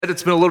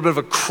It's been a little bit of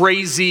a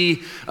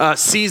crazy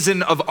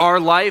season of our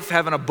life,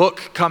 having a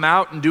book come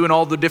out and doing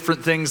all the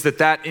different things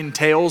that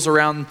entails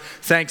around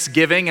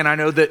Thanksgiving. And I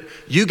know that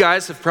you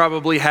guys have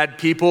probably had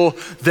people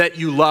that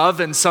you love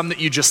and some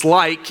that you just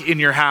like in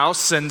your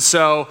house. And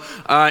so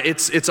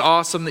it's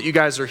awesome that you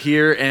guys are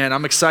here, and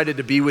I'm excited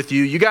to be with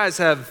you. You guys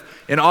have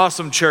an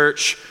awesome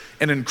church,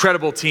 an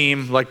incredible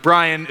team. Like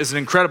Brian is an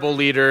incredible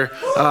leader.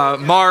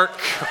 Mark,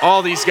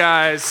 all these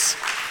guys.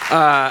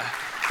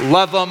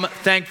 Love them,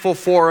 thankful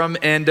for them,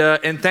 and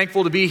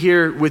thankful to be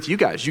here with you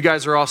guys. You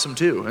guys are awesome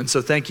too, and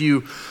so thank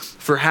you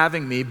for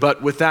having me.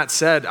 But with that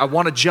said, I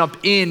want to jump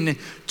in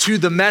to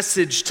the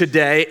message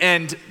today.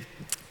 And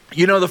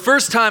you know, the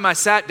first time I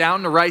sat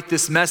down to write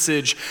this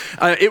message,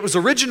 it was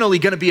originally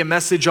going to be a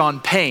message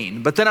on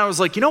pain. But then I was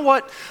like, you know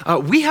what?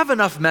 We have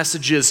enough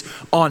messages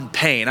on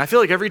pain. I feel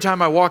like every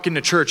time I walk into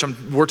church,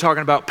 we're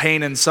talking about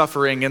pain and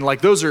suffering, and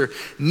like those are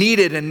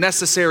needed and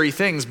necessary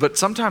things. But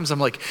sometimes I'm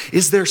like,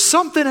 is there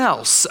something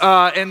else?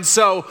 And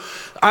so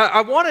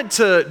I wanted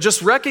to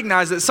just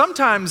recognize that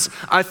sometimes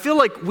I feel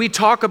like we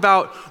talk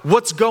about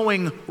what's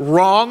going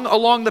wrong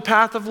along the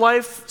path of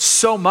life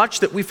so much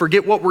that we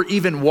forget what we're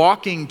even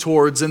walking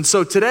towards. And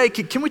so today,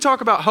 can we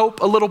talk about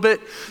hope a little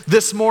bit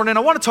this morning? I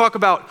want to talk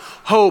about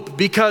hope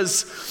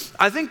because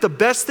I think the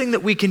best thing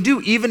that we can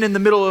do, even in the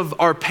middle of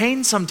our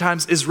pain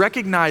sometimes, is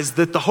recognize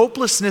that the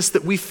hopelessness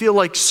that we feel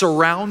like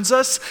surrounds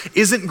us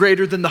isn't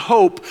greater than the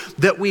hope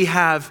that we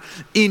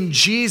have in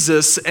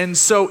Jesus. And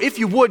so if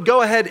you would,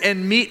 go ahead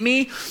and meet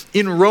me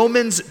in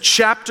Romans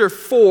chapter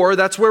 4.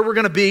 That's where we're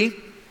going to be.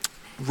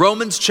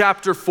 Romans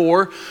chapter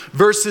 4,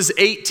 verses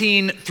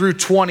 18 through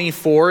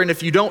 24. And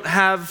if you don't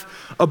have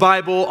a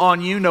Bible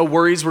on you, no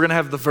worries. We're going to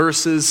have the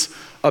verses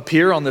up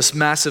here on this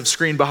massive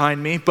screen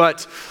behind me.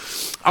 But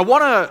I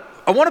want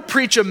to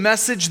preach a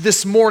message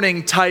this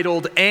morning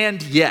titled,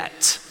 And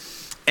Yet.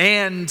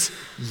 And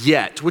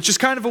Yet, which is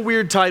kind of a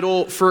weird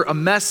title for a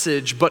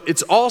message, but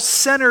it's all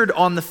centered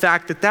on the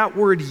fact that that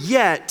word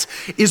yet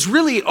is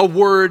really a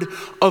word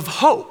of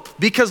hope.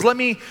 Because let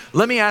me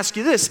ask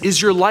you this,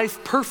 is your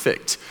life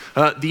perfect?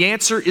 The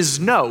answer is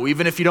no,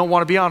 even if you don't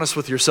want to be honest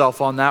with yourself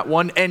on that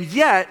one. And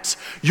yet,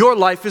 your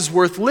life is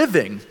worth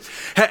living.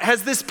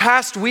 Has this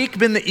past week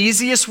been the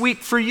easiest week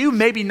for you?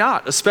 Maybe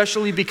not,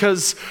 especially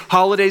because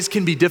holidays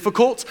can be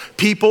difficult.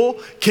 People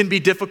can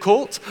be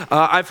difficult.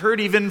 I've heard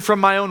even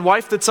from my own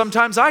wife that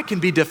sometimes I can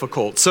be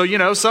difficult. So, you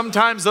know,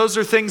 sometimes those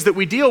are things that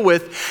we deal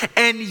with.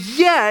 And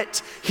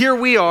yet, here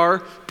we are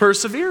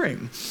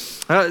persevering.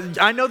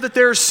 I know that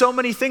there are so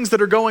many things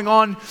that are going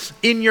on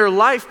in your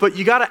life, but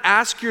you got to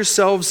ask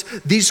yourselves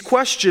these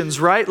questions,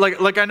 right?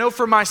 Like I know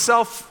for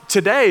myself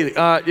today,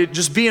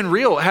 just being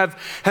real, have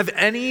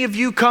any of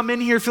you come in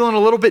here feeling a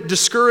little bit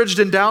discouraged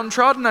and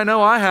downtrodden? I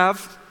know I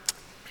have.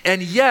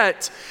 And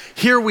yet,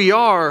 here we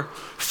are,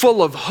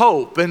 full of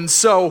hope. And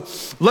so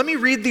let me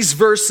read these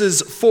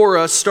verses for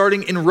us,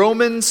 starting in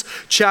Romans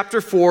chapter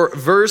 4,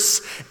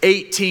 verse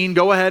 18.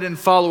 Go ahead and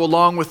follow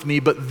along with me,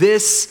 but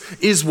this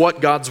is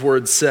what God's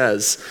word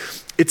says.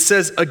 It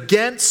says,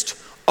 against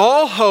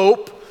all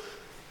hope,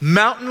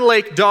 Mountain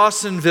Lake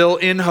Dawsonville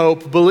in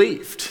hope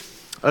believed.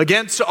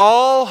 Against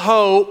all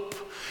hope,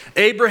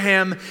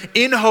 Abraham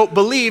in hope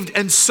believed,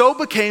 and so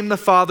became the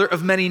father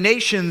of many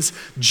nations,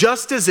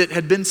 just as it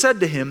had been said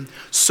to him,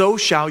 so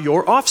shall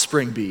your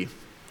offspring be.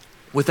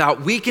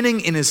 Without weakening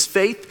in his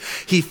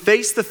faith, he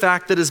faced the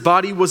fact that his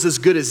body was as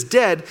good as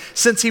dead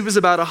since he was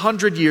about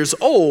 100 years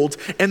old,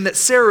 and that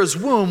Sarah's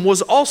womb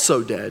was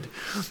also dead.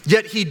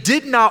 Yet he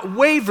did not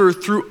waver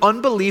through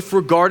unbelief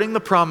regarding the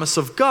promise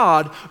of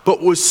God,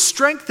 but was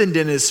strengthened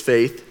in his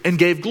faith and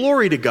gave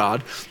glory to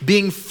God,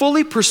 being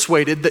fully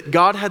persuaded that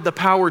God had the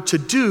power to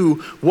do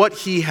what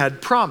he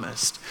had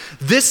promised.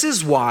 This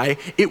is why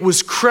it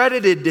was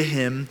credited to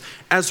him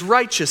as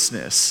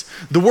righteousness.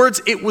 The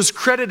words "it was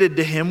credited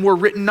to him" were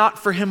written not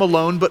for him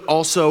alone, but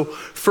also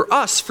for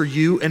us, for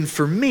you and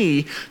for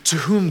me, to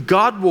whom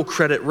God will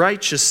credit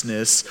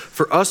righteousness,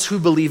 for us who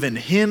believe in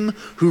him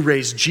who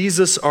raised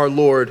Jesus our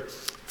Lord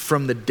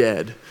from the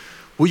dead.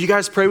 Will you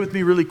guys pray with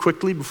me really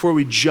quickly before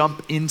we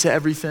jump into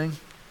everything?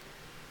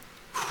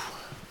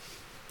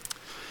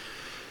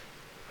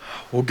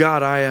 Well,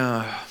 God,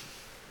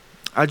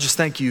 I just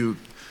thank you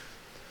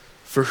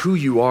for who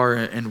you are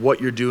and what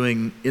you're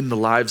doing in the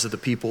lives of the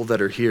people that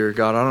are here.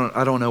 God,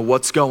 I don't know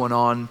what's going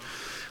on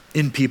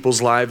in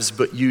people's lives,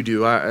 but you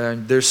do.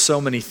 There's so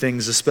many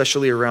things,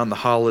 especially around the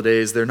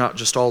holidays. They're not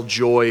just all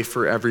joy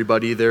for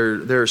everybody.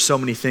 There are so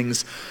many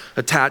things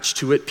attached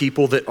to it.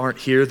 People that aren't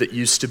here that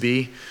used to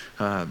be.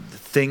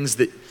 Things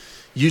that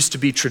used to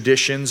be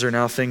traditions are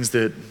now things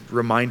that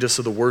remind us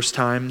of the worst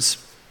times.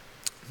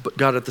 But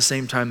God, at the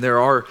same time, there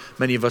are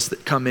many of us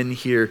that come in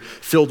here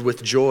filled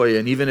with joy.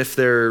 And even if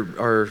there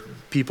are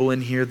people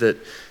in here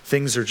that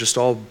things are just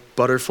all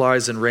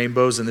butterflies and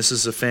rainbows, and this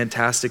is a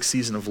fantastic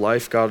season of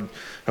life, God,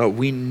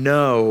 we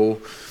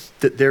know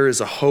that there is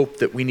a hope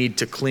that we need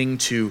to cling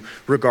to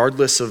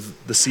regardless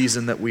of the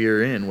season that we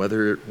are in,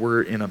 whether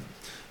we're in a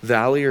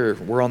valley or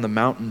we're on the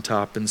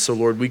mountaintop. And so,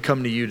 Lord, we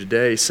come to you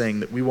today saying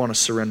that we want to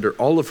surrender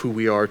all of who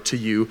we are to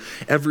you,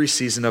 every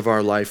season of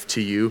our life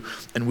to you.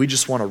 And we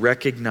just want to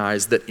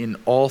recognize that in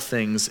all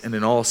things and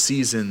in all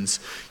seasons,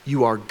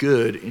 you are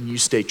good and you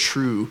stay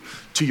true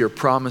to your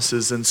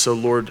promises. And so,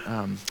 Lord,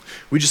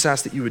 we just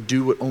ask that you would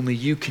do what only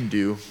you can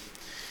do.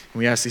 And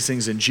we ask these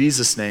things in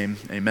Jesus' name,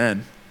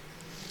 amen.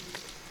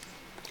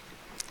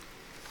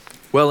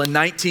 Well, in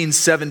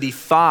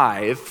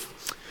 1975,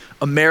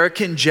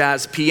 American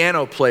jazz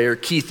piano player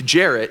Keith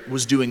Jarrett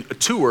was doing a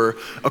tour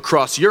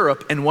across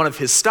Europe, and one of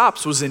his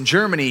stops was in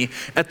Germany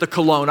at the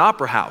Cologne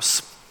Opera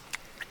House.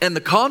 And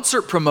the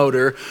concert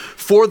promoter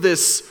for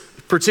this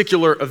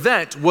particular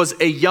event was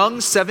a young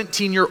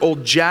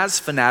 17-year-old jazz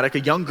fanatic, a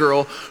young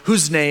girl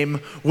whose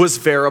name was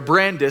Vera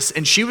Brandis,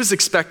 and she was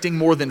expecting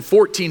more than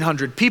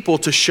 1,400 people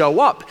to show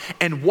up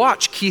and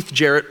watch Keith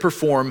Jarrett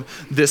perform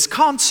this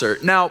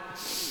concert. Now,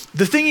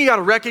 the thing you got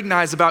to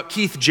recognize about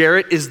Keith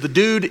Jarrett is the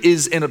dude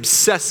is an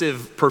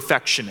obsessive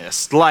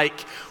perfectionist. Like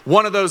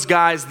one of those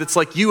guys that's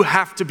like, you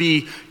have to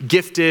be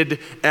gifted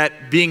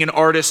at being an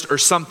artist or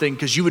something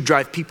because you would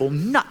drive people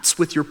nuts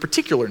with your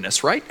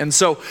particularness, right? And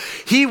so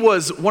he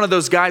was one of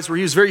those guys where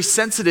he was very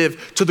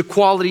sensitive to the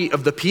quality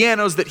of the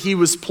pianos that he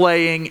was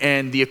playing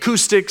and the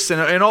acoustics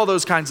and all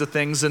those kinds of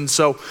things. And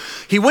so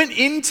he went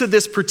into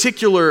this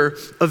particular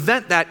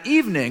event that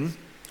evening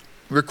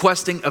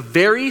requesting a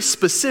very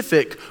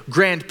specific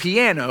grand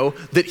piano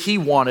that he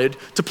wanted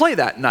to play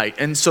that night.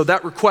 And so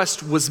that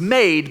request was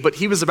made, but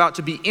he was about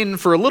to be in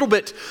for a little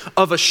bit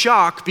of a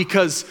shock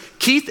because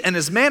Keith and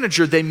his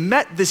manager, they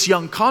met this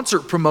young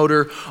concert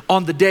promoter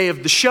on the day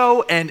of the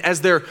show. And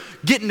as they're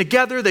getting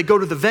together, they go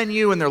to the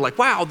venue and they're like,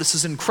 wow, this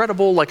is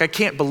incredible. Like, I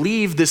can't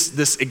believe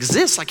this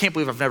exists. I can't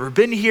believe I've never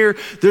been here.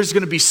 There's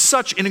going to be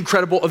such an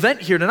incredible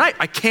event here tonight.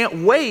 I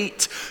can't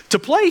wait to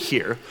play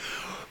here.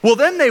 Well,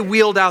 then they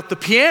wheeled out the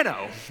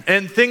piano,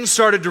 and things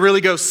started to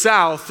really go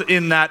south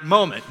in that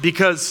moment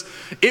because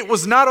it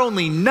was not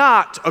only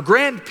not a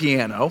grand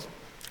piano,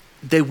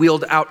 they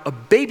wheeled out a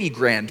baby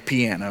grand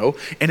piano,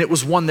 and it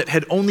was one that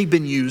had only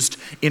been used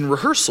in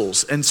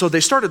rehearsals. And so they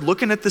started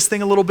looking at this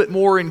thing a little bit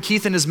more, and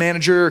Keith and his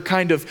manager are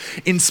kind of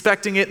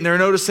inspecting it, and they're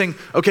noticing,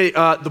 okay,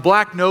 the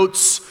black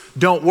notes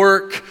don't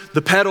work,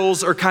 the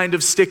pedals are kind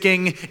of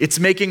sticking, it's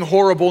making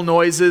horrible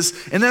noises.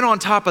 And then on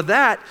top of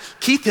that,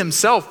 Keith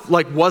himself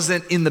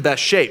wasn't in the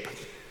best shape.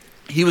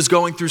 He was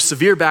going through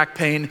severe back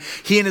pain.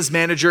 He and his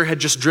manager had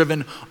just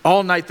driven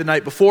all night the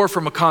night before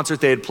from a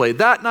concert they had played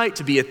that night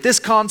to be at this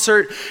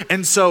concert.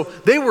 And so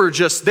they were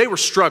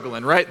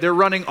struggling, right? They're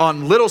running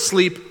on little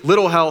sleep,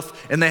 little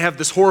health, and they have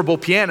this horrible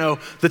piano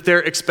that they're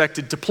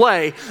expected to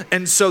play.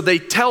 And so they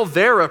tell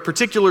Vera,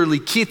 particularly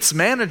Keith's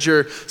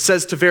manager,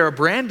 says to Vera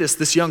Brandis,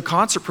 this young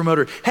concert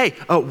promoter, hey,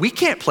 we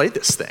can't play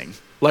this thing.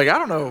 I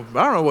don't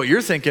know what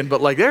you're thinking, but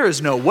there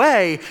is no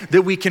way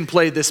that we can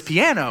play this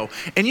piano.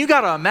 And you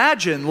got to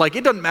imagine,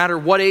 it doesn't matter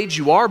what age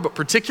you are, but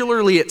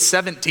particularly at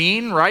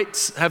 17,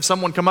 right? Have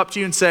someone come up to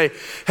you and say,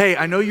 hey,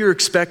 I know you're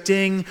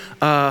expecting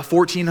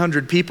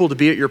 1,400 people to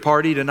be at your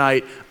party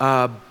tonight,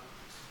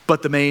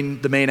 but the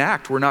main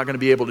act, we're not going to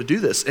be able to do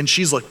this. And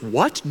she's like,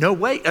 what? No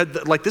way.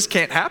 This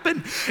can't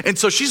happen. And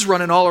so she's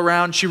running all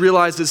around. She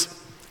realizes,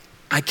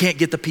 I can't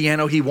get the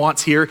piano he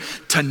wants here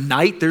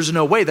tonight. There's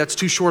no way. That's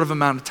too short of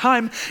amount of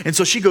time. And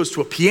so she goes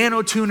to a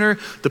piano tuner.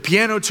 The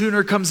piano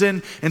tuner comes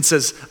in and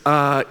says,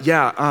 I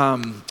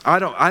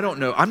don't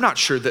know. I'm not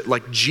sure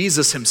that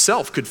Jesus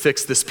himself could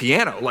fix this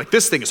piano.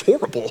 This thing is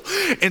horrible.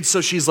 And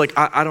so she's like,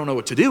 I don't know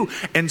what to do.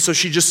 And so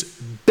she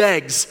just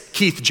begs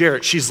Keith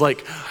Jarrett. She's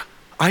like,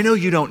 I know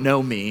you don't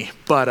know me,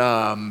 but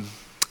I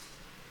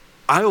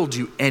will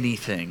do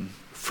anything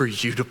for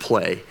you to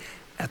play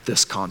at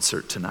this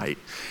concert tonight.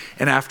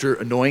 And after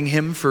annoying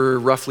him for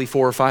roughly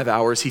 4 or 5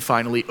 hours, he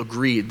finally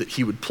agreed that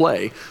he would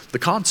play the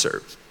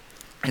concert.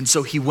 And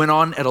so he went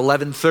on at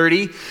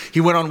 11:30.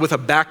 He went on with a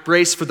back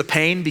brace for the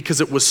pain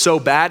because it was so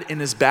bad in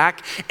his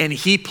back, and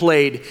he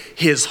played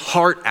his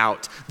heart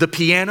out. The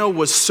piano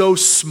was so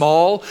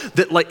small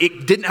that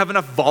it didn't have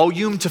enough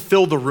volume to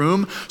fill the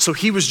room, so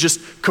he was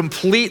just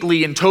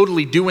completely and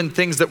totally doing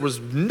things that was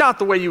not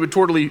the way you would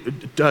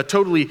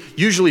totally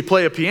usually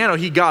play a piano.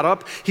 He got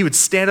up, he would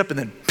stand up and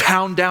then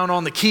pound down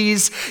on the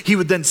keys. He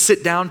would then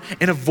sit down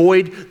and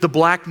avoid the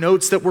black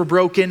notes that were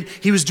broken.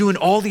 He was doing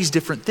all these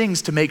different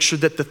things to make sure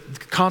that the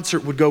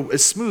concert would go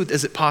as smooth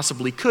as it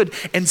possibly could.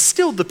 And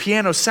still the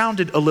piano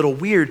sounded a little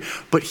weird,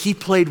 but he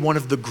played one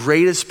of the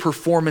greatest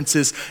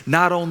performances,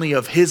 not only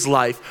of his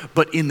life,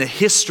 but in the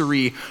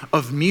history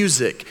of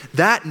music.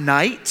 That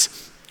night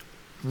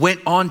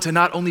went on to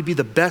not only be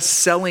the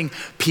best-selling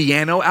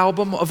piano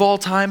album of all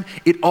time,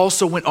 it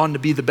also went on to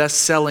be the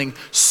best-selling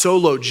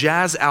solo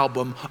jazz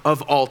album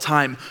of all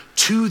time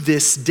to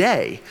this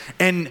day.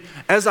 And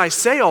as I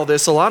say all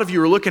this, a lot of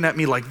you are looking at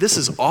me like, this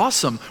is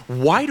awesome.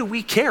 Why do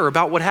we care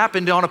about what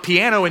happened on a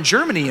piano in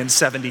Germany in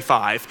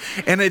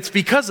 75? And it's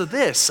because of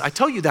this. I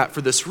tell you that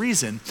for this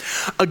reason.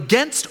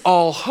 Against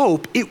all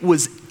hope, it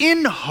was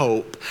in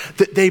hope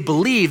that they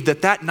believed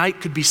that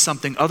night could be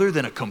something other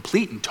than a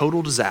complete and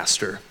total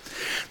disaster.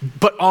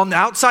 But on the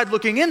outside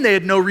looking in, they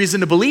had no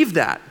reason to believe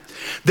that.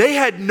 They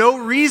had no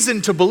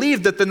reason to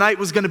believe that the night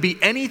was going to be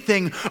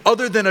anything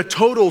other than a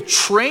total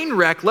train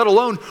wreck, let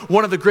alone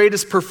one of the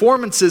greatest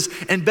performances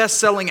and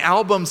best-selling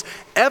albums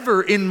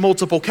ever in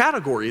multiple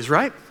categories,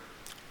 right?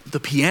 The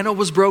piano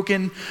was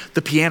broken,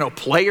 the piano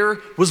player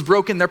was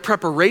broken, their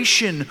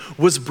preparation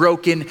was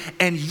broken,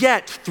 and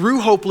yet,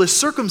 through hopeless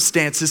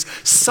circumstances,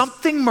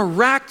 something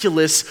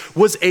miraculous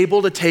was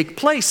able to take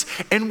place.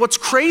 And what's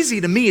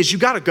crazy to me is you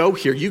got to go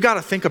here, you got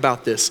to think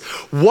about this.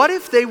 What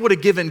if they would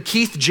have given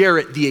Keith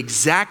Jarrett the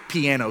exact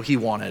piano he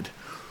wanted?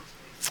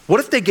 What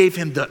if they gave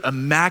him the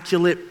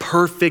immaculate,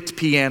 perfect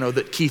piano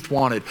that Keith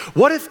wanted?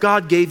 What if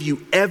God gave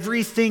you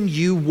everything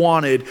you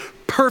wanted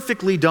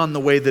perfectly done the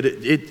way that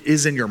it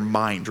is in your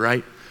mind,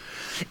 right?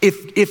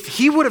 If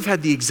he would have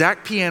had the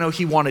exact piano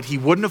he wanted, he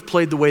wouldn't have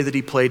played the way that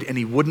he played, and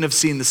he wouldn't have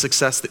seen the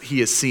success that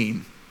he has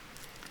seen.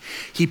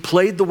 He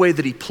played the way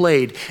that he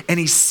played, and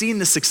he's seen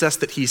the success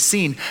that he's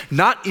seen,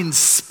 not in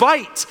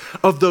spite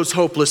of those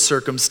hopeless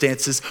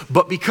circumstances,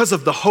 but because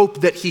of the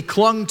hope that he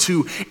clung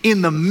to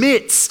in the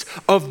midst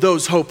of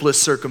those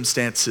hopeless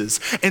circumstances.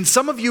 And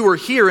some of you are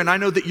here, and I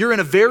know that you're in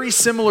a very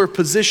similar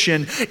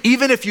position,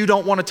 even if you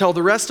don't want to tell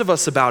the rest of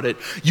us about it.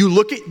 You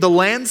look at the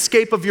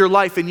landscape of your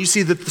life, and you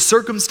see that the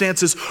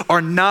circumstances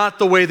are not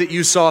the way that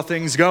you saw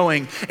things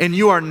going, and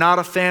you are not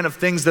a fan of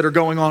things that are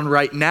going on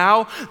right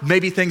now,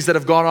 maybe things that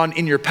have gone on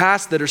in your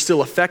past that are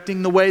still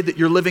affecting the way that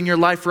you're living your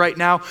life right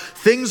now.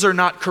 Things are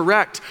not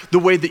correct the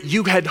way that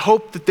you had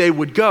hoped that they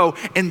would go,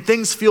 and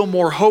things feel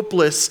more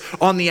hopeless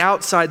on the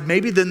outside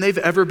maybe than they've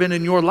ever been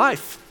in your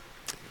life.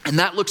 And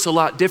that looks a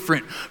lot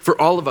different for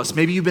all of us.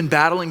 Maybe you've been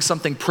battling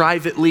something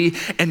privately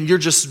and you're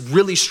just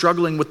really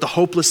struggling with the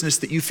hopelessness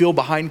that you feel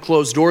behind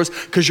closed doors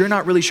because you're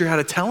not really sure how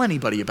to tell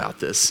anybody about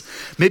this.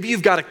 Maybe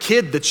you've got a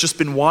kid that's just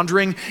been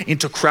wandering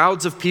into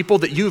crowds of people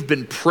that you've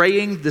been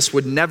praying this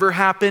would never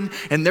happen,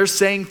 and they're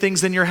saying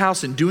things in your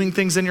house and doing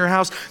things in your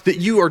house that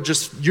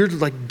you're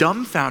like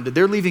dumbfounded.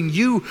 They're leaving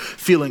you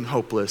feeling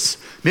hopeless.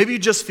 Maybe you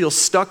just feel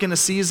stuck in a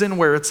season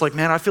where it's like,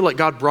 man, I feel like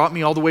God brought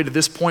me all the way to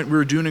this point. We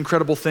were doing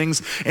incredible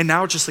things, and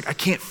now it's just like I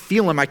can't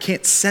feel him, I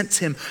can't sense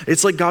him.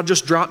 It's like God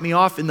just dropped me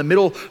off in the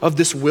middle of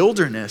this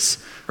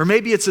wilderness. Or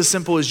maybe it's as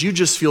simple as you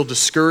just feel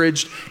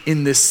discouraged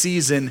in this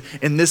season,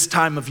 and this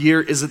time of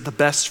year isn't the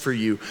best for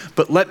you.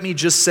 But let me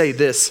just say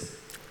this.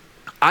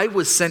 I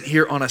was sent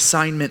here on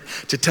assignment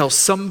to tell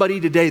somebody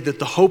today that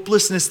the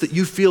hopelessness that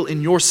you feel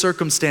in your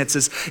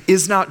circumstances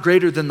is not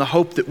greater than the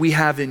hope that we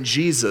have in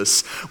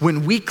Jesus.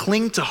 When we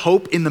cling to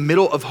hope in the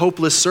middle of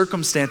hopeless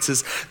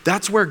circumstances,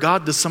 that's where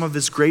God does some of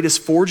his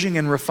greatest forging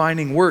and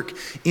refining work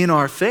in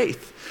our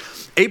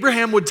faith.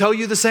 Abraham would tell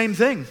you the same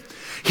thing.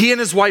 He and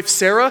his wife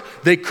Sarah,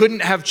 they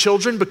couldn't have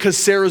children because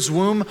Sarah's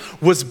womb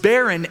was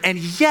barren, and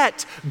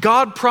yet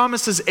God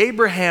promises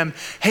Abraham,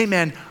 hey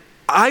man,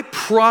 I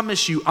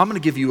promise you, I'm going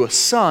to give you a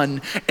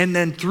son, and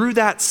then through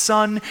that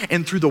son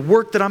and through the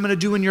work that I'm going to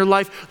do in your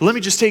life, let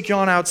me just take you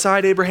on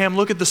outside, Abraham.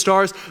 Look at the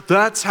stars.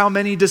 That's how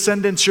many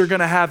descendants you're going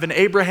to have. And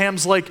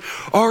Abraham's like,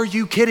 are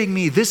you kidding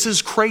me? This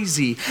is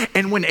crazy.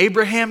 And when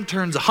Abraham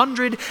turns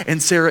 100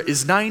 and Sarah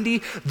is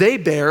 90, they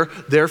bear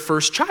their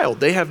first child.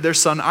 They have their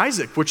son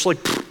Isaac, which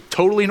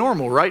totally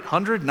normal, right?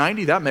 100,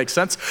 90, that makes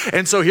sense.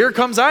 And so here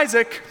comes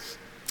Isaac.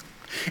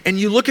 And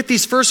you look at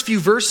these first few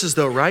verses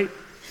though, right?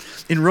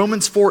 In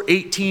Romans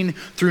 4:18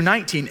 through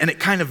 19, and it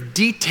kind of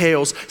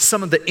details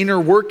some of the inner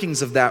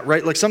workings of that,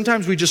 right? Like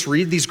sometimes we just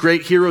read these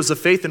great heroes of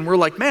faith and we're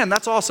like, man,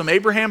 that's awesome.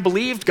 Abraham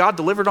believed, God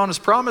delivered on his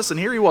promise, and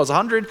here he was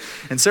 100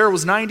 and Sarah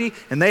was 90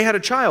 and they had a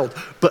child.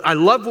 But I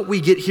love what we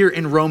get here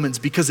in Romans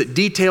because it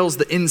details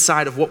the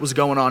inside of what was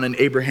going on in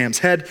Abraham's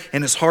head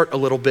and his heart a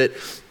little bit,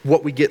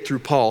 what we get through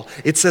Paul.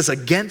 It says,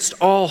 against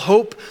all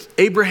hope,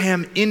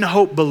 Abraham in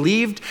hope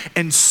believed,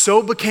 and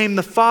so became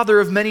the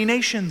father of many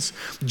nations,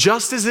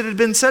 just as it had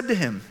been said to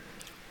him,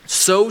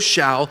 so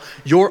shall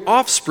your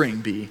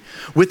offspring be.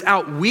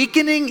 Without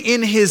weakening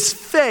in his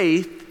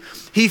faith,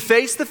 he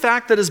faced the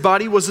fact that his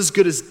body was as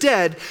good as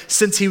dead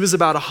since he was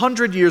about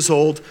 100 years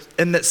old,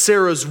 and that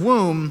Sarah's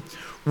womb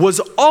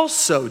was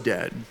also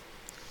dead.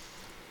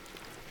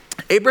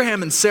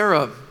 Abraham and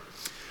Sarah,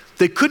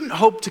 they couldn't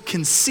hope to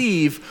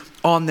conceive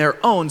on their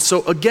own.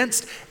 So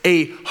against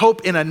a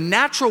hope in a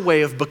natural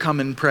way of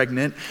becoming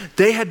pregnant,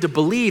 they had to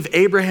believe.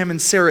 Abraham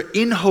and Sarah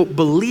in hope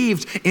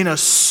believed in a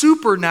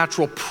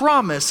supernatural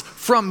promise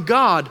from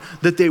God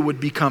that they would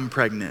become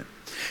pregnant.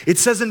 It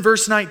says in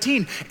verse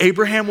 19,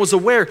 Abraham was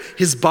aware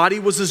his body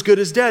was as good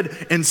as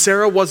dead, and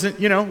Sarah wasn't,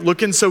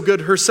 looking so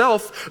good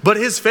herself, but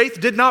his faith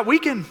did not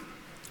weaken.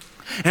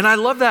 And I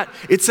love that.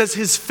 It says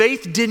his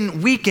faith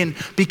didn't weaken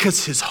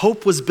because his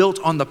hope was built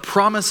on the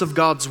promise of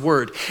God's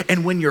word.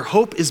 And when your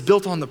hope is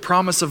built on the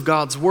promise of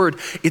God's word,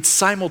 it's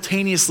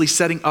simultaneously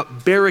setting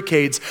up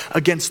barricades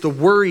against the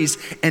worries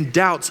and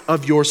doubts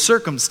of your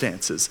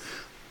circumstances.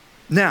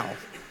 Now,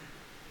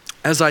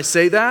 as I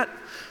say that,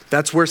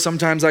 that's where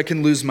sometimes I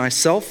can lose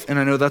myself, and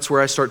I know that's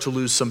where I start to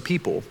lose some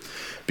people.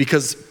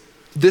 Because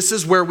this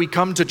is where we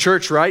come to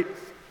church, right?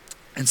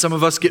 And some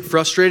of us get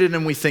frustrated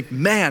and we think,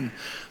 man,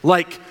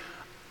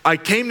 I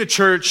came to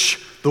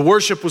church, the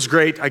worship was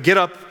great. I get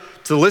up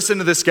to listen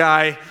to this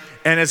guy,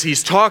 and as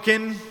he's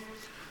talking,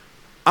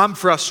 I'm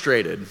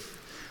frustrated.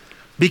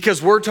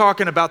 Because we're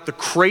talking about the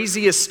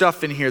craziest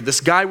stuff in here.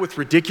 This guy with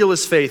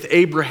ridiculous faith,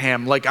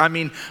 Abraham.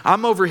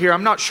 I'm over here,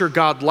 I'm not sure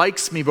God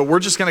likes me, but we're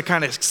just gonna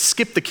kind of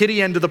skip the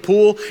kiddie end of the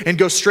pool and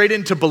go straight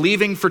into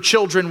believing for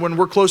children when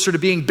we're closer to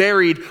being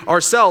buried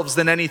ourselves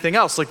than anything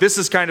else. This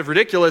is kind of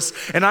ridiculous,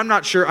 and I'm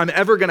not sure I'm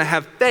ever gonna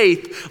have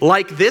faith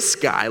like this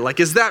guy.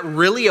 Is that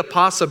really a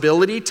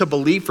possibility to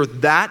believe for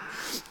that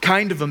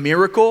kind of a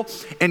miracle?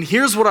 And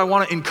here's what I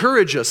wanna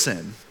encourage us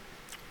in.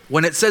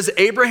 When it says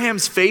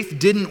Abraham's faith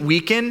didn't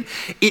weaken,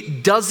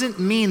 it doesn't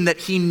mean that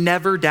he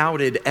never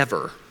doubted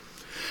ever.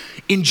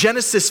 In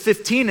Genesis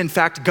 15, in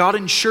fact, God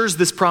ensures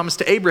this promise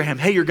to Abraham.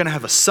 Hey, you're gonna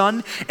have a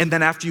son, and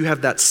then after you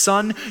have that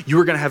son, you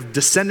are gonna have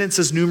descendants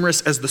as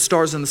numerous as the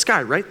stars in the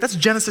sky, right? That's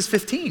Genesis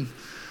 15.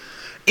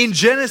 In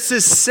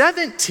Genesis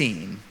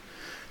 17,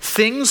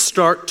 things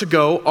start to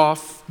go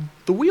off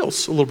the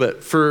wheels a little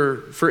bit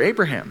for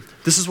Abraham.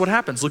 This is what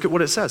happens. Look at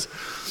what it says.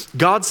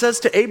 God says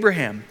to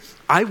Abraham,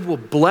 I will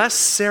bless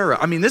Sarah.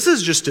 This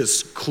is just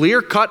as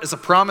clear cut as a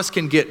promise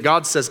can get.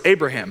 God says,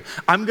 Abraham,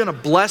 I'm going to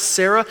bless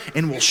Sarah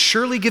and will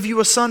surely give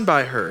you a son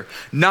by her.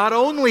 Not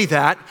only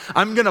that,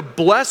 I'm going to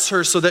bless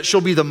her so that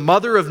she'll be the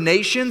mother of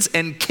nations,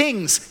 and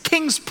kings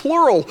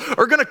plural,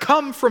 are going to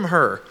come from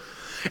her.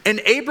 And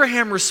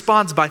Abraham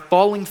responds by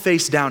falling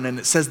face down, and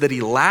it says that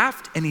he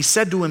laughed and he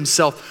said to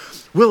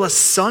himself, will a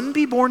son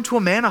be born to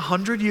a man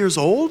 100 years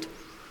old?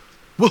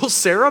 Will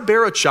Sarah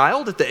bear a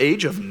child at the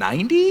age of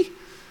 90?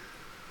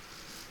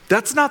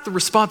 That's not the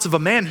response of a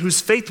man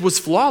whose faith was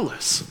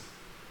flawless.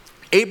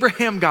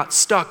 Abraham got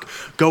stuck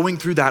going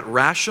through that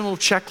rational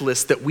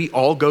checklist that we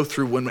all go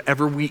through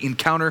whenever we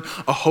encounter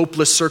a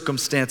hopeless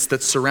circumstance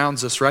that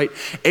surrounds us, right?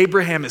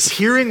 Abraham is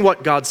hearing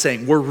what God's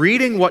saying. We're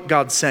reading what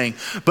God's saying.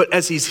 But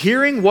as he's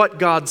hearing what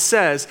God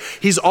says,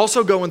 he's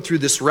also going through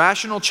this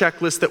rational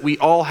checklist that we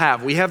all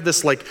have. We have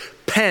this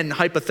pen,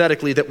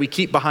 hypothetically, that we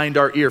keep behind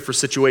our ear for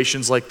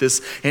situations like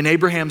this. And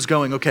Abraham's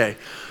going, okay,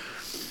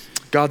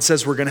 God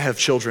says we're going to have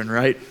children,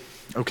 right?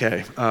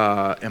 Okay,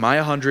 am I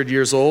 100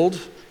 years old?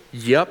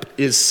 Yep.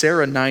 Is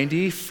Sarah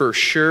 90? For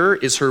sure.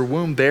 Is her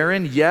womb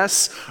barren?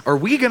 Yes. Are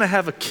we going to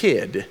have a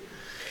kid?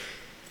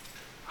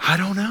 I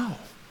don't know.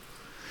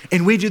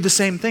 And we do the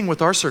same thing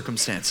with our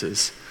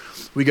circumstances.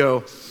 We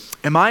go,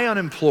 am I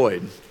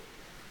unemployed?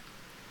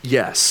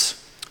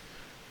 Yes.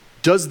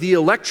 Does the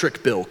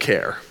electric bill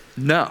care?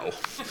 No.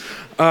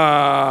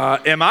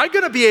 Am I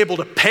going to be able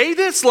to pay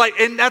this?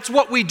 And that's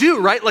what we do,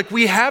 right?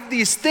 We have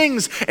these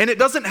things, and it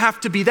doesn't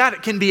have to be that.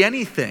 It can be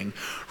anything,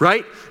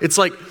 right? It's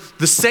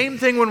the same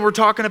thing when we're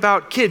talking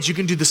about kids. You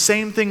can do the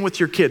same thing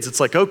with your kids.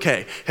 It's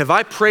okay, have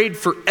I prayed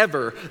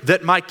forever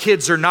that my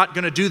kids are not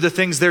going to do the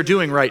things they're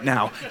doing right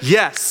now?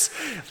 Yes.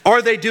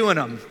 Are they doing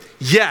them?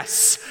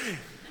 Yes.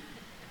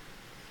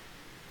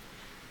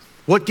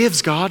 What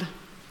gives, God?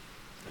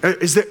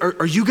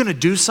 Are you going to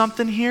do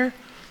something here?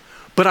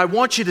 But I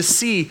want you to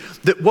see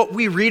that what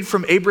we read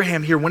from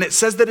Abraham here, when it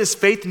says that his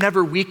faith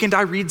never weakened,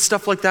 I read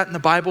stuff like that in the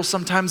Bible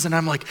sometimes, and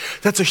I'm like,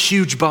 that's a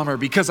huge bummer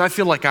because I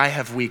feel like I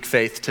have weak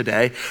faith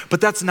today. But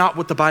that's not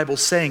what the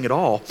Bible's saying at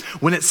all.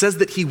 When it says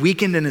that he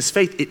weakened in his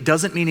faith, it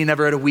doesn't mean he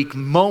never had a weak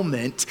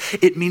moment.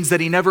 It means that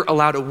he never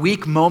allowed a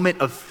weak moment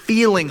of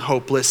feeling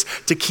hopeless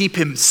to keep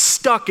him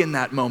stuck in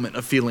that moment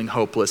of feeling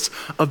hopeless.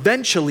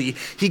 Eventually,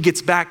 he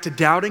gets back to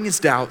doubting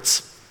his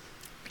doubts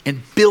and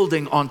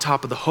building on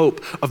top of the hope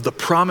of the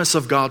promise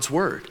of God's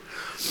word.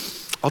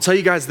 I'll tell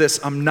you guys this,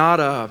 I'm not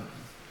a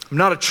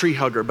tree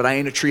hugger, but I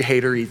ain't a tree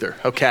hater either,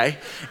 okay?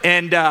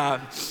 And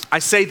I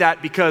say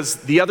that because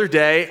the other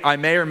day, I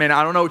may or may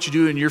not, I don't know what you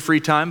do in your free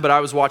time, but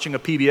I was watching a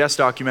PBS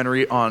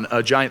documentary on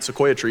giant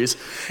sequoia trees.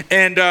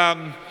 And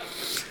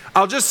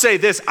I'll just say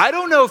this, I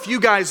don't know if you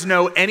guys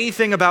know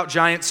anything about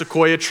giant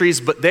sequoia trees,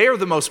 but they are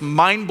the most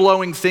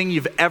mind-blowing thing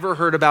you've ever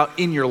heard about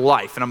in your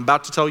life, and I'm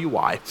about to tell you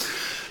why.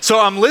 So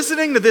I'm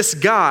listening to this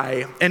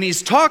guy, and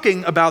he's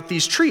talking about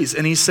these trees,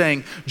 and he's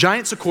saying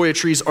giant sequoia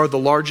trees are the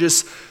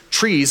largest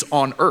trees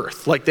on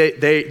earth.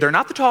 They're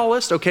not the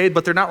tallest, okay,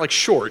 but they're not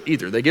short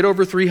either. They get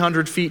over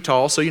 300 feet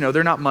tall, so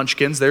they're not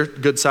munchkins, they're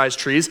good-sized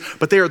trees,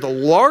 but they are the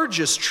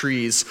largest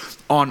trees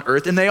on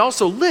earth, and they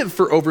also live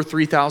for over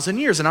 3,000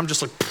 years, and I'm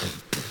just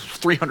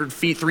 300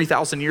 feet,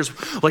 3,000 years.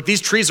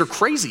 These trees are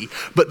crazy.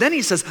 But then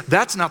he says,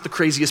 that's not the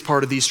craziest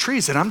part of these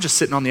trees. And I'm just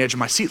sitting on the edge of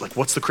my seat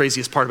what's the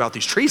craziest part about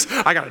these trees?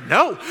 I got to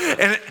know.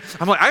 And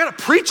I'm I got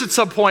to preach at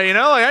some point,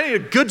 I need a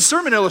good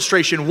sermon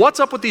illustration.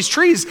 What's up with these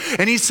trees?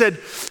 And he said,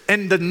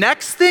 and the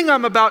next thing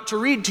I'm about to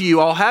read to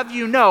you, I'll have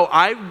you know,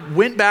 I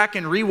went back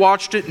and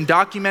rewatched it and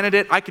documented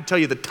it. I could tell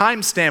you the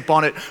timestamp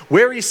on it,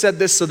 where he said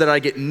this so that I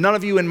get none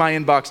of you in my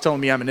inbox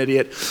telling me I'm an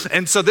idiot.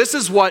 And so this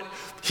is what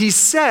he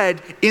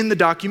said in the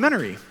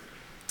documentary.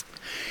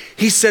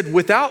 He said,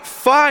 without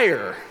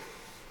fire,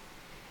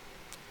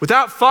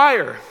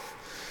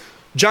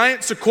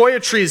 giant sequoia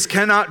trees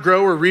cannot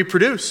grow or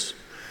reproduce.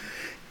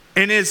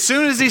 And as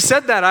soon as he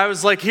said that, I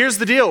was like, here's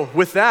the deal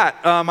with that.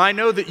 I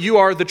know that you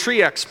are the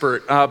tree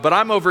expert, but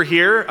I'm over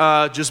here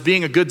just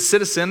being a good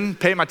citizen,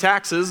 pay my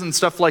taxes and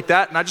stuff like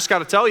that. And I just got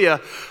to tell you,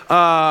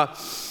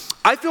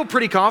 I feel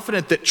pretty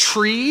confident that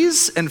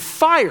trees and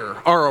fire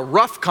are a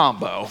rough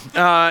combo.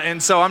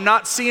 And so I'm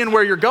not seeing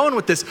where you're going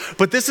with this,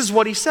 but this is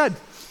what he said.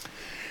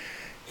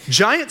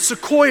 Giant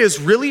sequoias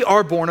really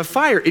are born of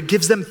fire. It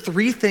gives them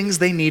three things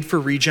they need for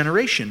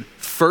regeneration.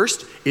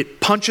 First, it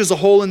punches a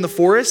hole in the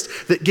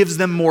forest that gives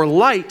them more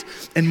light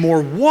and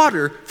more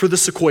water for the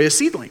sequoia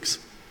seedlings.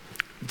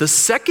 The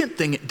second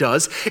thing it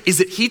does is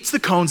it heats the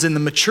cones in the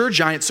mature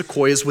giant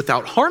sequoias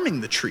without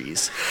harming the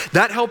trees.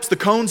 That helps the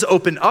cones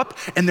open up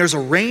and there's a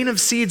rain of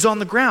seeds on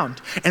the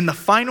ground. And the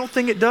final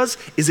thing it does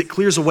is it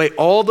clears away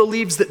all the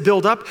leaves that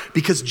build up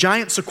because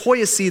giant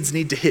sequoia seeds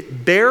need to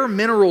hit bare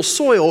mineral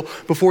soil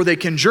before they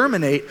can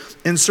germinate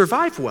and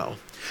survive well.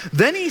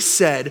 Then he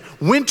said,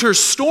 winter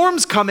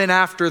storms come in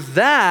after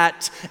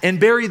that and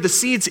bury the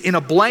seeds in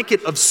a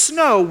blanket of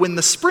snow. When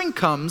the spring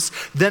comes,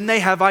 then they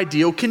have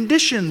ideal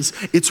conditions.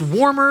 It's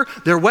warmer,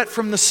 they're wet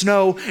from the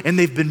snow, and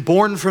they've been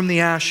born from the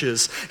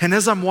ashes. And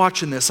as I'm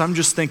watching this, I'm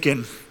just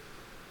thinking,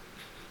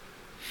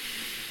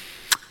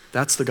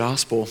 that's the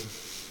gospel.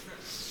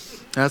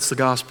 That's the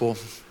gospel.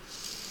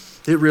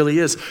 It really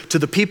is. To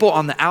the people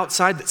on the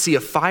outside that see a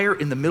fire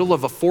in the middle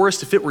of a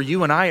forest, if it were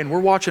you and I and we're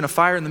watching a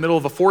fire in the middle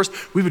of a forest,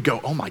 we would go,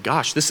 oh my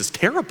gosh, this is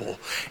terrible.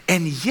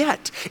 And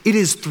yet, it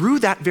is through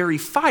that very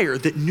fire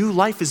that new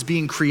life is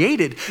being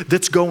created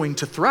that's going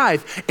to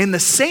thrive. And the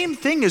same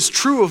thing is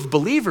true of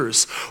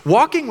believers.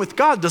 Walking with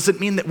God doesn't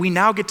mean that we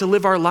now get to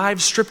live our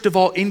lives stripped of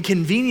all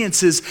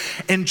inconveniences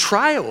and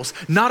trials.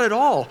 Not at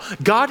all.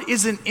 God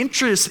isn't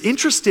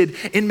interested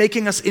in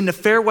making us into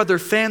fair weather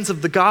fans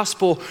of the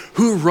gospel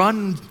who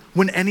run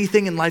when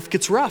anything in life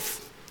gets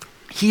rough.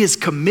 He is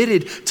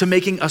committed to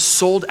making us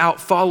sold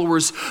out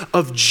followers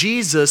of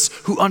Jesus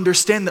who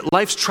understand that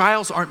life's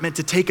trials aren't meant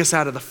to take us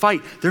out of the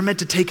fight. They're meant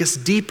to take us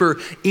deeper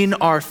in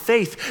our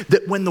faith.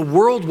 That when the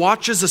world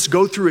watches us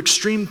go through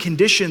extreme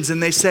conditions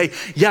and they say,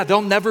 yeah,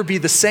 they'll never be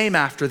the same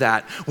after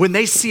that. When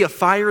they see a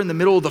fire in the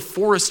middle of the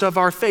forest of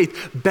our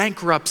faith,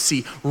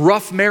 bankruptcy,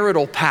 rough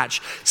marital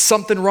patch,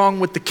 something wrong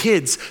with the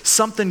kids,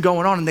 something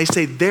going on, and they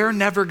say they're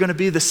never going to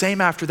be the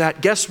same after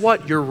that. Guess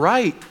what? You're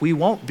right. We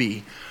won't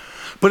be.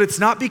 But it's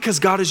not because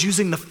God is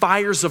using the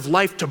fires of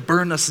life to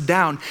burn us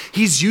down.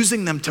 He's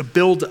using them to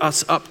build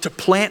us up, to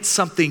plant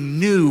something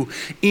new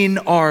in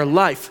our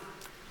life.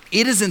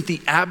 It isn't the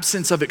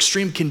absence of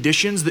extreme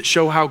conditions that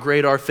show how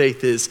great our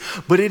faith is,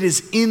 but it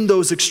is in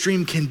those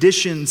extreme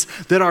conditions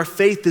that our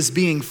faith is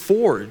being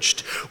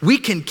forged. We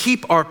can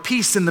keep our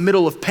peace in the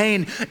middle of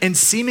pain and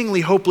seemingly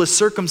hopeless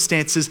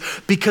circumstances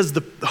because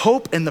the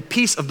hope and the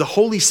peace of the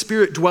Holy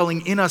Spirit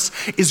dwelling in us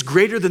is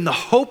greater than the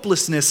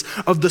hopelessness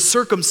of the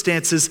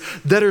circumstances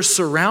that are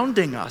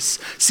surrounding us.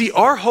 See,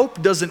 our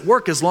hope doesn't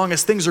work as long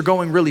as things are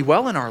going really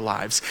well in our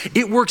lives.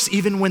 It works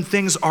even when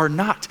things are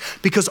not,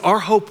 because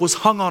our hope was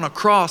hung on a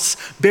cross,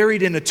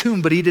 buried in a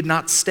tomb, but he did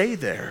not stay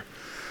there.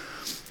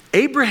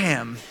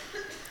 Abraham,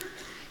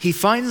 he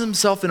finds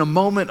himself in a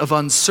moment of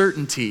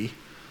uncertainty.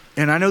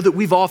 And I know that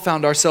we've all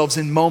found ourselves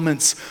in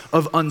moments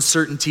of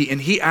uncertainty. And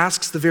he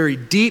asks the very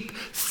deep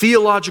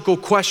theological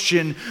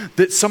question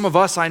that some of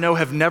us I know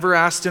have never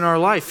asked in our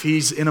life.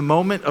 He's in a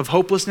moment of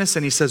hopelessness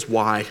and he says,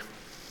 why?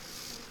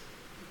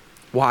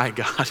 Why,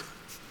 God,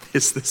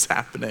 is this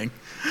happening?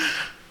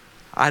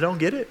 I don't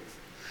get it.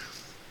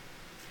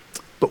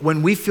 But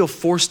when we feel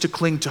forced to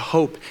cling to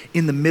hope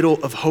in the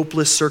middle of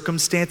hopeless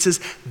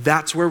circumstances,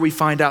 that's where we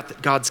find out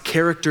that God's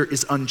character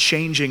is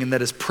unchanging and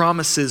that his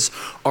promises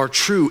are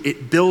true.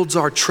 It builds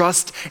our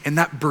trust and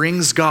that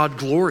brings God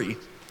glory.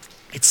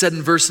 It said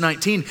in verse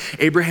 19,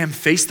 Abraham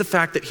faced the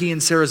fact that he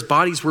and Sarah's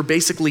bodies were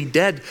basically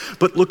dead.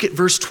 But look at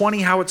verse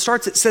 20, how it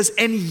starts. It says,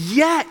 and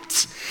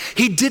yet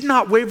he did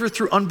not waver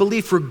through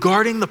unbelief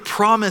regarding the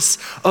promise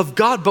of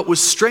God, but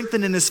was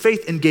strengthened in his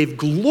faith and gave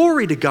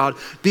glory to God,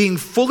 being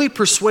fully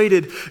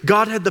persuaded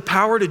God had the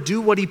power to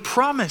do what he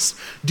promised.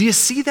 Do you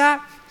see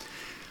that?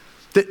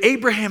 That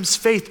Abraham's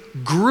faith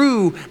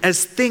grew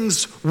as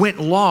things went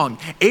along.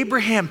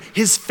 Abraham,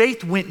 his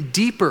faith went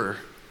deeper.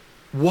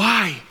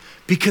 Why?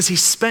 Because he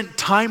spent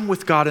time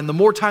with God, and the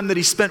more time that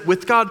he spent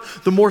with God,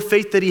 the more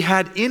faith that he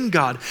had in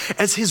God.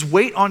 As his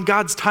wait on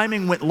God's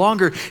timing went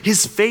longer,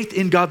 his faith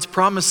in God's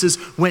promises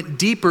went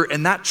deeper,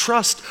 and that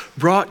trust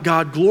brought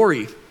God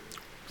glory.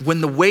 When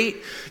the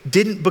wait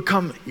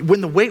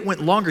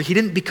went longer, he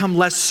didn't become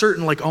less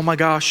certain, like, oh my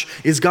gosh,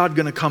 is God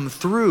gonna come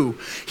through?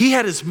 He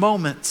had his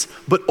moments,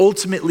 but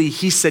ultimately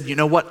he said, you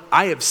know what?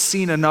 I have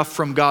seen enough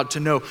from God to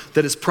know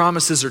that his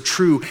promises are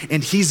true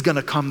and he's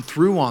gonna come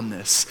through on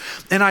this.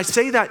 And I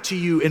say that to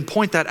you and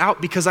point that out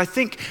because I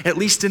think, at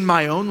least in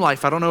my own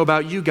life, I don't know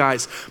about you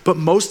guys, but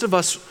most of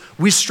us,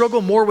 we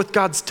struggle more with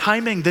God's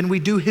timing than we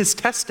do his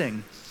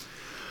testing.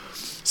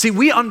 See,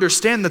 we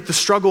understand that the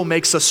struggle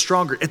makes us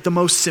stronger. At the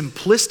most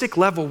simplistic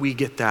level, we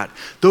get that.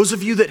 Those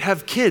of you that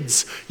have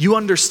kids, you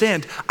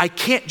understand, I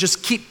can't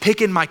just keep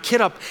picking my kid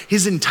up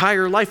his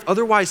entire life.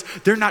 Otherwise,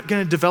 they're not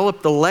going to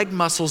develop the leg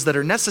muscles that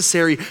are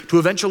necessary to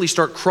eventually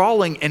start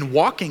crawling and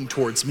walking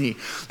towards me.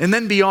 And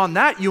then beyond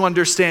that, you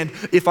understand,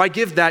 if I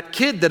give that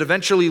kid that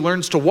eventually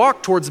learns to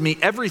walk towards me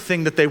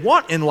everything that they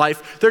want in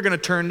life, they're going to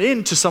turn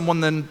into someone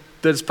then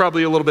that's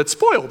probably a little bit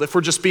spoiled, if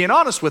we're just being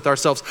honest with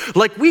ourselves.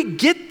 Like, we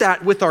get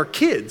that with our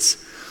kids.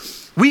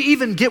 We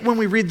even get when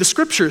we read the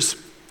scriptures,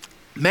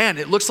 man,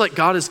 it looks like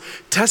God is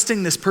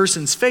testing this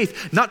person's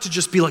faith, not to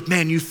just be like,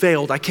 man, you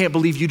failed. I can't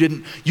believe you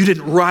didn't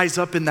rise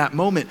up in that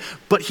moment.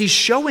 But he's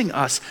showing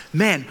us,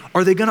 man,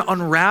 are they going to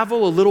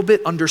unravel a little bit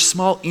under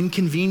small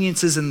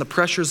inconveniences and the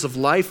pressures of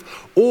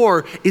life?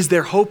 Or is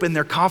their hope and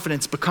their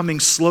confidence becoming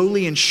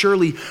slowly and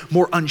surely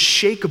more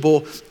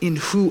unshakable in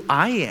who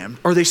I am?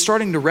 Are they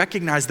starting to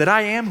recognize that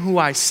I am who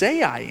I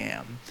say I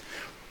am?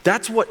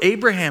 That's what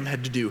Abraham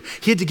had to do.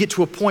 He had to get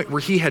to a point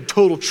where he had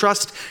total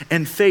trust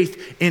and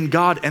faith in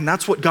God. And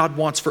that's what God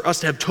wants for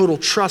us, to have total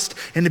trust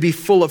and to be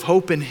full of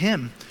hope in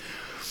him.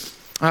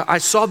 I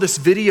saw this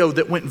video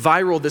that went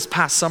viral this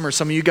past summer.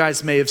 Some of you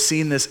guys may have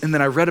seen this, and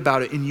then I read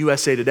about it in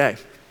USA Today.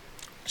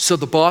 So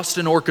the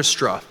Boston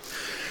Orchestra,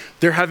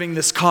 they're having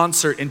this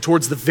concert, and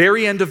towards the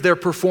very end of their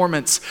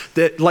performance,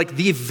 that like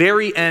the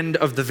very end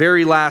of the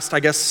very last, I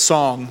guess,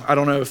 song, I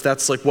don't know if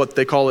that's like what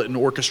they call it in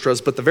orchestras,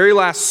 but the very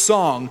last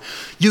song,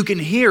 you can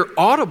hear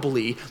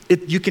audibly,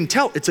 you can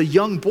tell it's a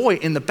young boy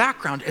in the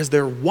background as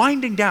they're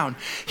winding down.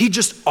 He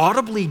just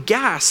audibly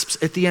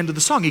gasps at the end of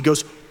the song. He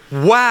goes,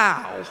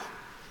 wow.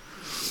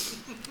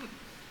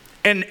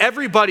 And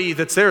everybody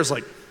that's there is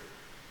like,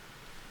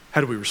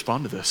 how do we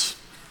respond to this?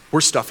 We're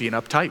stuffy and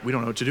uptight. We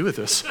don't know what to do with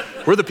this.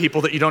 We're the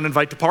people that you don't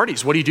invite to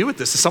parties. What do you do with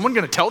this? Is someone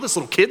going to tell this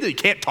little kid that he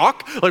can't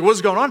talk? Like,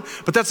 what's going on?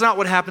 But that's not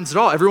what happens at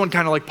all. Everyone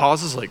kind of like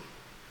pauses like,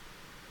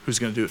 who's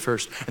going to do it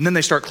first? And then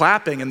they start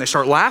clapping and they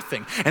start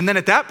laughing. And then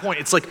at that point,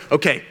 it's like,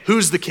 okay,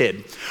 who's the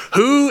kid?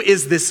 Who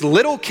is this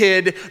little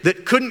kid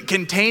that couldn't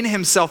contain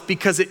himself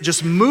because it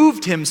just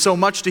moved him so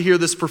much to hear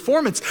this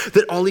performance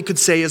that all he could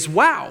say is,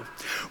 wow.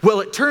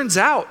 Well, it turns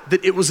out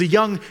that it was a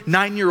young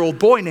 9-year-old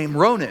boy named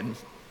Ronan.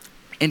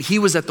 And he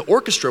was at the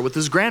orchestra with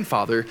his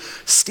grandfather,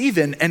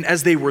 Stephen. And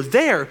as they were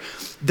there,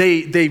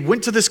 they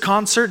went to this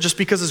concert just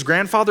because his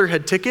grandfather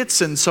had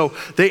tickets. And so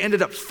they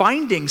ended up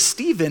finding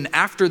Stephen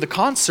after the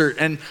concert.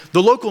 And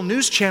the local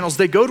news channels,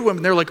 they go to him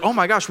and they're like, oh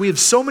my gosh, we have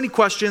so many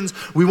questions.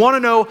 We want to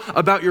know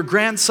about your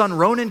grandson,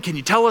 Ronan. Can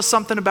you tell us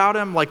something about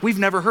him? Like, we've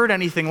never heard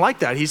anything like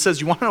that. He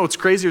says, you want to know what's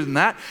crazier than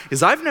that?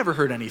 Is I've never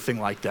heard anything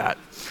like that.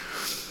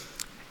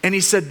 And he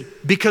said,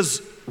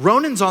 because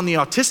Ronan's on the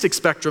autistic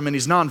spectrum and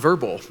he's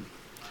nonverbal.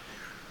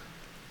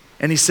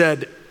 And he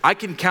said, I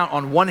can count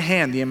on one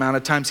hand the amount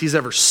of times he's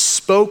ever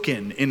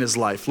spoken in his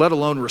life, let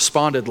alone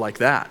responded like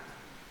that.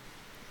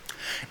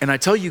 And I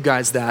tell you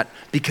guys that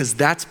because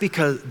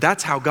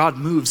that's how God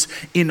moves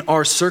in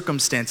our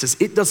circumstances.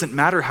 It doesn't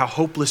matter how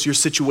hopeless your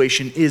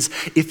situation is.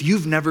 If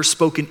you've never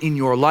spoken in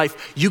your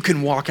life, you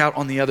can walk out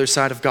on the other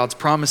side of God's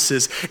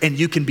promises and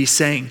you can be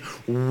saying,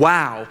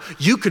 wow.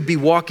 You could be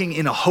walking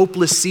in a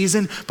hopeless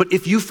season, but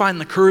if you find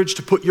the courage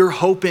to put your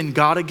hope in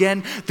God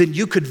again, then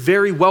you could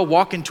very well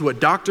walk into a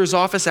doctor's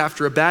office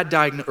after a bad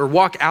diagnosis, or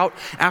walk out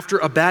after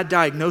a bad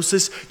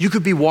diagnosis. You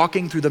could be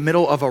walking through the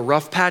middle of a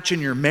rough patch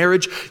in your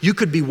marriage. You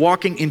could be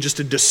walking in just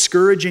a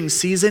discouraging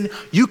season.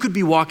 You could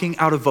be walking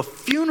out of a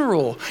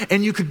funeral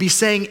and you could be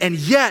saying, and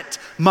yet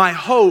my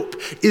hope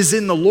is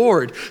in the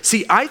Lord.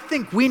 See, I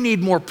think we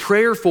need more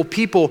prayerful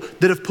people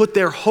that have put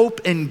their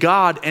hope in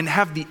God and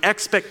have the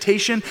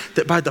expectation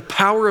that by the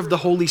power of the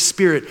Holy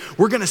Spirit,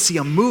 we're going to see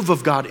a move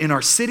of God in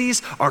our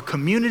cities, our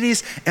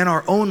communities, and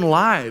our own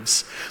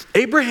lives.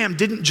 Abraham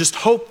didn't just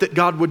hope that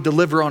God would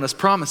deliver on his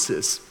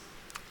promises.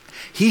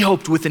 He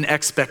hoped with an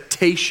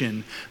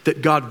expectation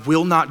that God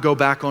will not go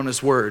back on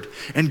his word,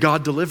 and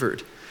God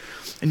delivered.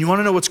 And you want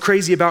to know what's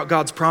crazy about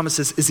God's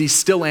promises is he's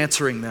still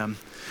answering them.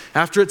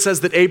 After it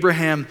says that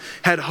Abraham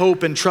had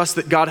hope and trust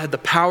that God had the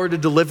power to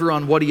deliver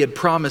on what he had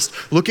promised,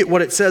 look at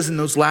what it says in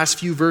those last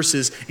few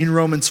verses in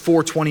Romans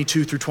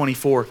 4:22 through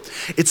 24.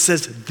 It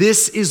says,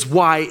 this is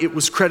why it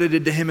was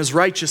credited to him as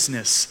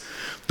righteousness.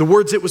 The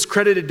words it was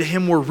credited to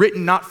him were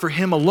written not for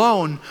him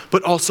alone,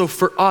 but also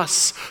for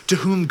us, to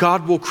whom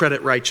God will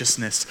credit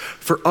righteousness,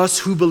 for us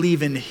who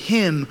believe in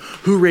him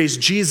who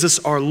raised Jesus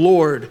our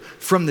Lord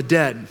from the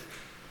dead.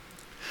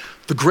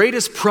 The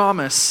greatest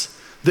promise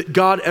that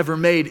God ever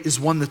made is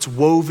one that's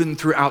woven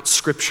throughout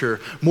Scripture.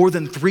 More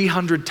than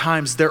 300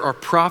 times there are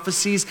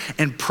prophecies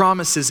and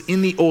promises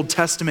in the Old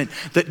Testament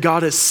that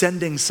God is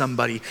sending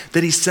somebody,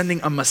 that he's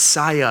sending a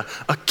Messiah,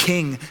 a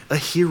king, a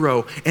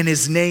hero, and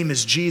his name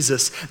is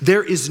Jesus.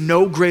 There is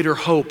no greater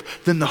hope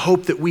than the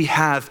hope that we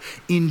have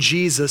in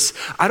Jesus.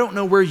 I don't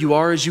know where you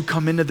are as you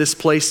come into this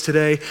place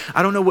today.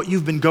 I don't know what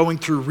you've been going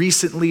through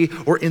recently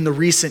or in the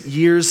recent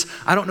years.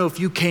 I don't know if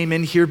you came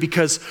in here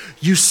because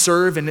you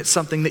serve and it's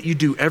something that you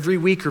do every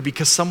week, week or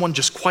because someone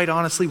just quite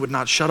honestly would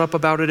not shut up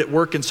about it at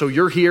work, and so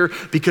you're here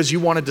because you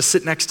wanted to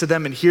sit next to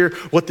them and hear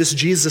what this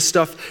Jesus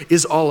stuff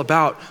is all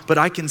about. But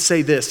I can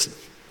say this,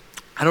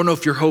 I don't know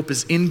if your hope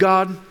is in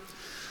God.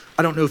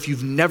 I don't know if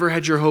you've never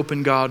had your hope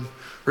in God,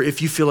 or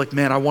if you feel like,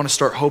 man, I want to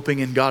start hoping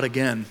in God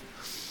again.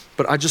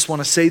 But I just want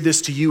to say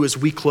this to you as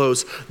we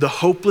close. The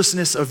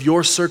hopelessness of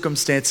your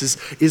circumstances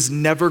is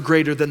never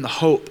greater than the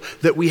hope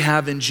that we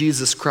have in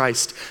Jesus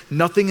Christ.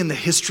 Nothing in the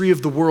history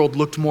of the world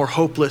looked more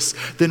hopeless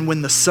than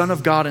when the Son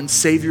of God and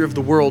Savior of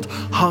the world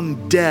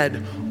hung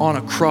dead on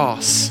a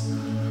cross.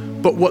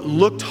 But what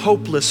looked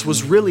hopeless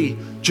was really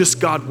just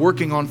God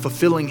working on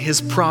fulfilling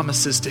his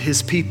promises to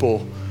his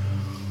people.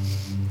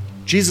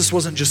 Jesus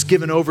wasn't just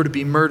given over to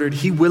be murdered.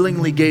 He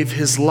willingly gave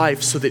his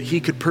life so that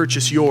he could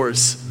purchase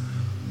yours.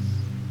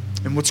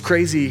 And what's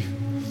crazy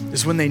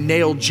is when they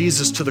nailed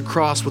Jesus to the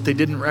cross, what they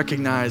didn't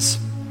recognize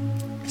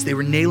is they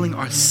were nailing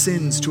our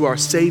sins to our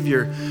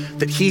Savior,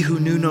 that he who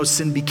knew no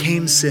sin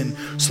became sin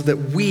so that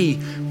we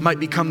might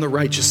become the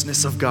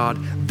righteousness of God.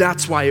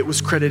 That's why it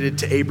was credited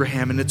to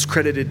Abraham, and it's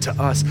credited to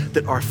us,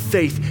 that our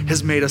faith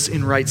has made us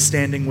in right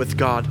standing with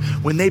God.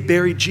 When they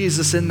buried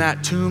Jesus in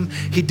that tomb,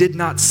 he did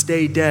not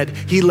stay dead.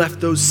 He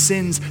left those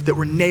sins that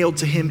were nailed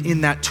to him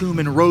in that tomb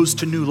and rose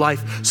to new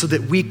life so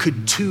that we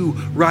could too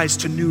rise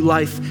to new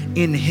life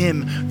in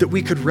him, that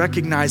we could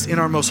recognize in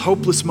our most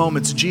hopeless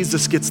moments,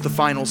 Jesus gets the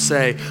final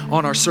say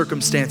on our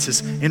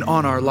circumstances and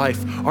on our life.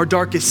 Our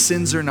darkest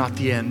sins are not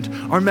the end.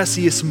 Our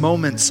messiest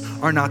moments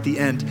are not the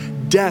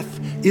end. Death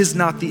is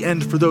not the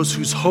end for those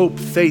whose hope,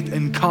 faith,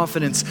 and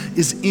confidence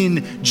is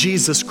in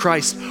Jesus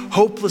Christ.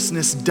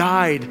 Hopelessness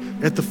died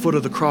at the foot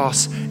of the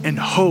cross, and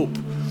hope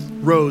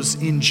rose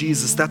in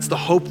Jesus. That's the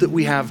hope that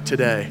we have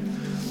today.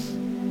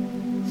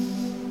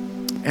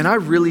 And I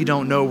really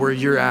don't know where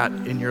you're at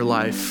in your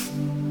life,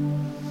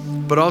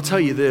 but I'll tell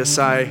you this,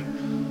 I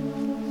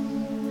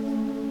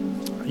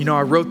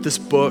wrote this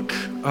book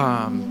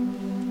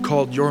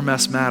called Your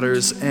Mess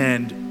Matters,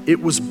 and it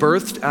was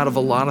birthed out of a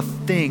lot of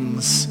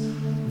things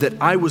that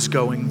I was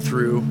going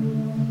through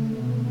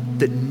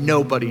that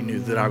nobody knew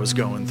that I was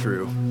going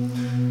through.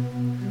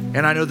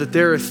 And I know that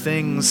there are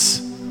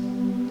things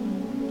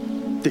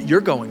that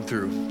you're going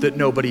through that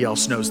nobody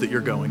else knows that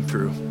you're going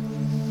through.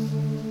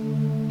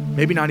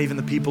 Maybe not even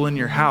the people in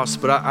your house,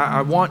 but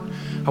I want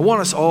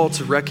us all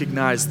to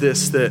recognize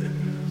this, that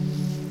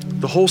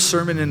the whole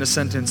sermon in a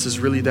sentence is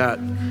really that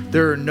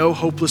there are no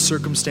hopeless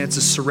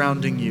circumstances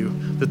surrounding you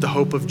that the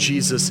hope of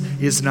Jesus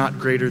is not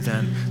greater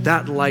than.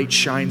 That light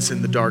shines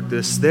in the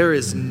darkness. There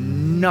is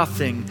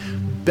nothing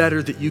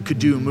better that you could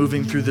do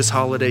moving through this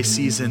holiday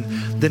season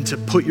than to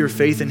put your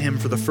faith in him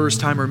for the first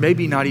time, or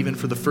maybe not even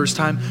for the first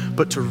time,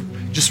 but to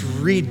just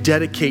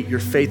rededicate your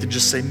faith and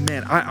just say,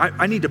 man,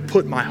 I need to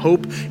put my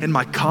hope and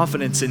my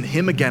confidence in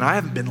him again. I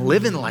haven't been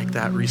living like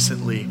that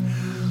recently.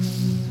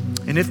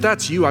 And if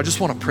that's you, I just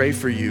want to pray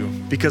for you,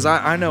 because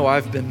I know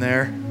I've been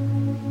there.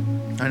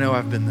 I know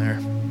I've been there.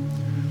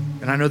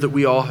 And I know that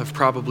we all have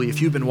probably,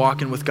 if you've been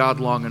walking with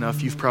God long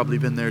enough, you've probably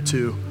been there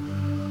too.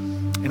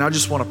 And I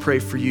just want to pray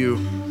for you.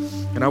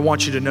 And I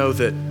want you to know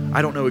that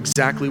I don't know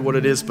exactly what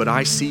it is, but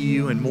I see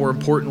you, and more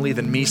importantly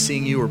than me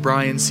seeing you or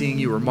Brian seeing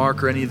you or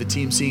Mark or any of the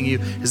team seeing you,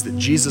 is that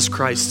Jesus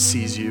Christ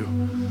sees you.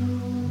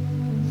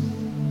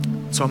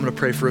 So I'm going to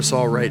pray for us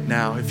all right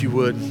now, if you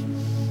would.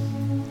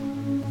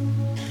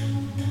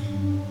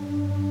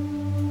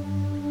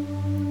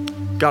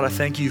 God, I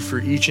thank you for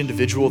each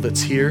individual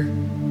that's here.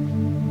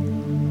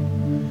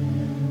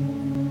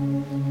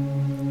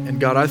 And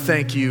God, I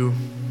thank you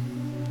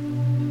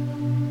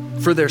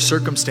for their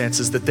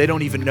circumstances that they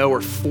don't even know are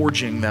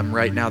forging them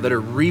right now, that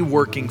are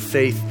reworking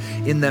faith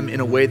in them in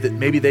a way that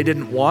maybe they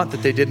didn't want,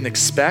 that they didn't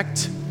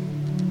expect,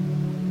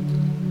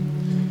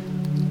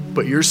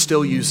 but you're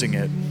still using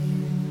it.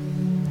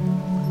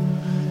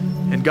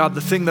 And God,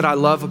 the thing that I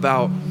love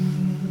about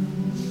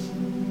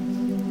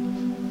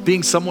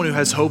being someone who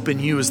has hope in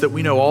you is that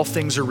we know all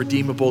things are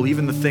redeemable,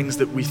 even the things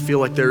that we feel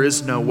like there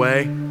is no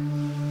way.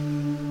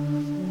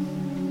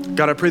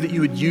 God, I pray that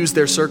you would use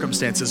their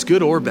circumstances,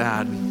 good or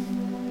bad,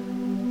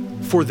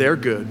 for their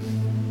good,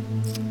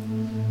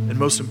 and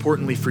most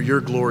importantly, for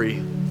your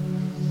glory.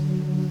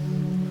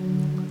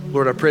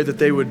 Lord, I pray that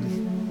they would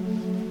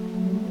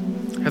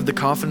have the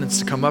confidence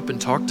to come up and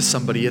talk to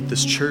somebody at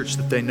this church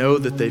that they know,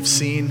 that they've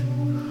seen,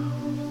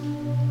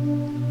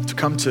 to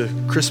come to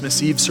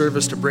Christmas Eve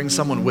service, to bring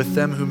someone with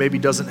them who maybe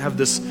doesn't have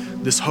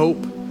this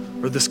hope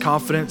or this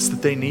confidence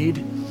that they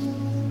need.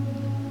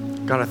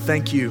 God, I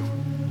thank you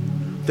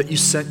that you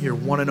sent your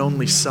one and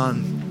only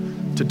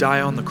Son to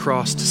die on the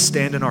cross, to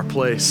stand in our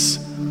place,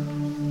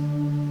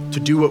 to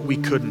do what we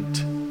couldn't.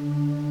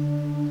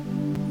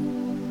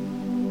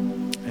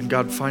 And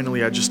God,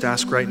 finally, I just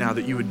ask right now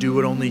that you would do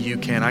what only you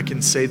can. I can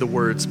say the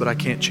words, but I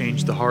can't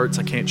change the hearts.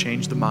 I can't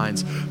change the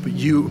minds. But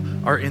you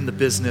are in the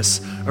business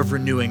of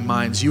renewing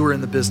minds. You are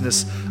in the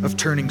business of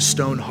turning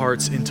stone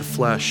hearts into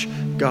flesh.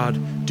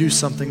 God, do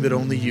something that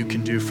only you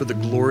can do for the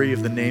glory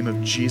of the name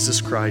of Jesus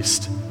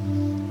Christ.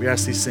 We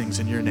ask these things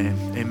in your name.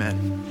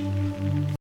 Amen.